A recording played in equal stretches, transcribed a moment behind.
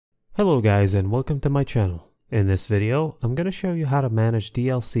Hello guys and welcome to my channel. In this video, I'm going to show you how to manage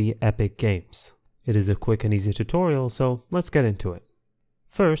DLC Epic Games. It is a quick and easy tutorial, so let's get into it.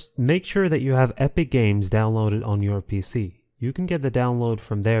 First, make sure that you have Epic Games downloaded on your PC. You can get the download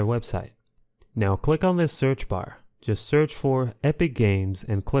from their website. Now click on this search bar. Just search for Epic Games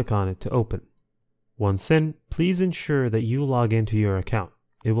and click on it to open. Once in, please ensure that you log into your account.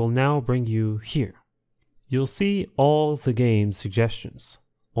 It will now bring you here. You'll see all the game suggestions,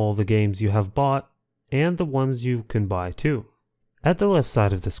 all the games you have bought, and the ones you can buy too. At the left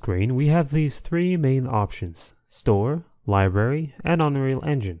side of the screen, we have these three main options: Store, Library, and Unreal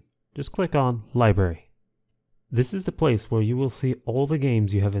Engine. Just click on Library. This is the place where you will see all the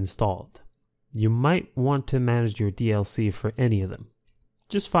games you have installed. You might want to manage your DLC for any of them.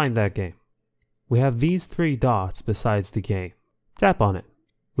 Just find that game. We have these three dots besides the game. Tap on it.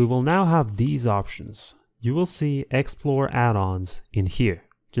 We will now have these options. You will see Explore Add-ons in here.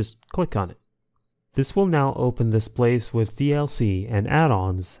 Just click on it. This will now open this place with DLC and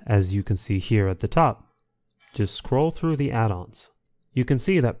add-ons, as you can see here at the top. Just scroll through the add-ons. You can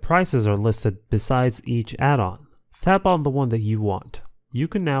see that prices are listed besides each add-on. Tap on the one that you want. You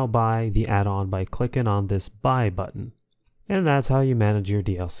can now buy the add-on by clicking on this Buy button. And that's how you manage your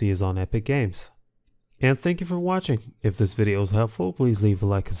DLCs on Epic Games. And thank you for watching. If this video was helpful, please leave a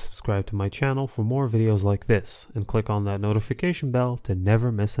like and subscribe to my channel for more videos like this, and click on that notification bell to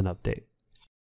never miss an update.